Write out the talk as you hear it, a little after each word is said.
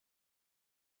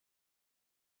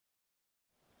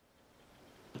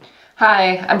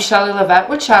Hi, I'm Shelley Levette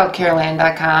with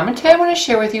ChildCareLand.com, and today I want to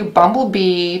share with you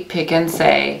Bumblebee Pick and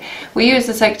Say. We use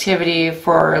this activity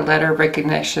for letter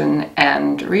recognition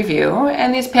and review,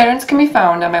 and these patterns can be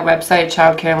found on my website,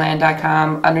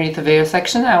 ChildCareLand.com, underneath the video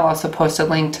section. I will also post a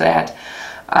link to that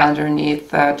underneath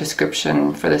the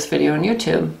description for this video on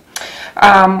YouTube.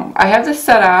 I have this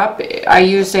set up. I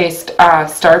used a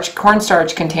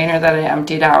cornstarch container that I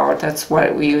emptied out. That's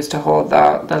what we use to hold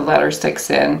the letter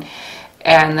sticks in.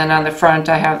 And then on the front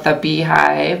I have the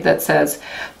beehive that says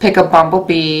pick a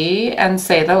bumblebee and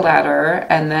say the letter,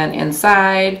 and then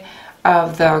inside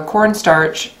of the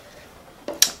cornstarch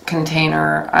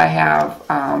container I have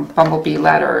bumblebee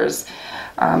letters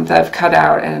that I've cut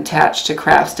out and attached to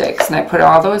craft sticks, and I put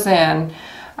all those in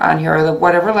on here,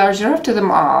 whatever letters, you don't have to do them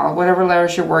all, whatever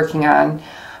letters you're working on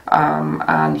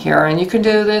here. And you can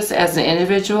do this as an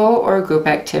individual or a group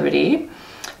activity.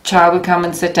 Child would come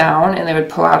and sit down and they would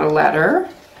pull out a letter,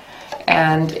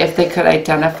 and if they could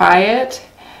identify it,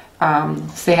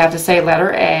 so they have to say letter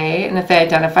A, and if they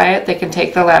identify it they can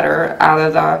take the letter out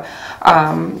of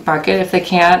the bucket. If they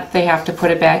can't, they have to put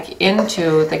it back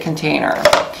into the container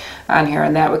on here,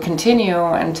 and that would continue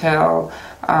until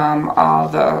all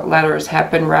the letters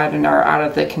have been read and are out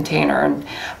of the container. And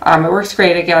it works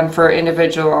great again for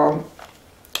individual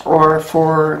or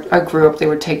for a group. They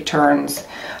would take turns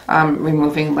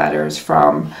removing letters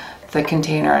from the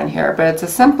container in here. But it's a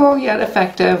simple yet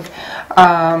effective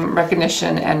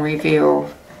recognition and review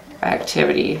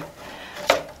activity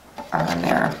on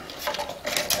there.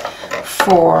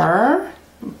 For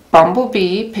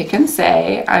Bumblebee Pick and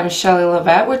Say, I'm Shelley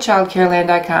Levette with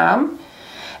ChildCareLand.com.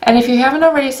 And if you haven't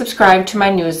already subscribed to my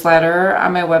newsletter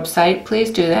on my website, please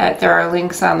do that. There are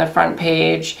links on the front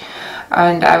page,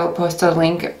 and I will post a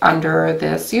link under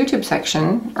this YouTube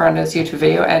section, or on this YouTube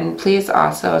video. And please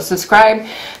also subscribe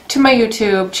to my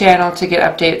YouTube channel to get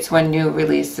updates when new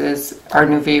releases or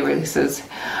new video releases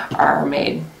are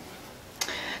made.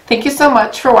 Thank you so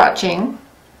much for watching.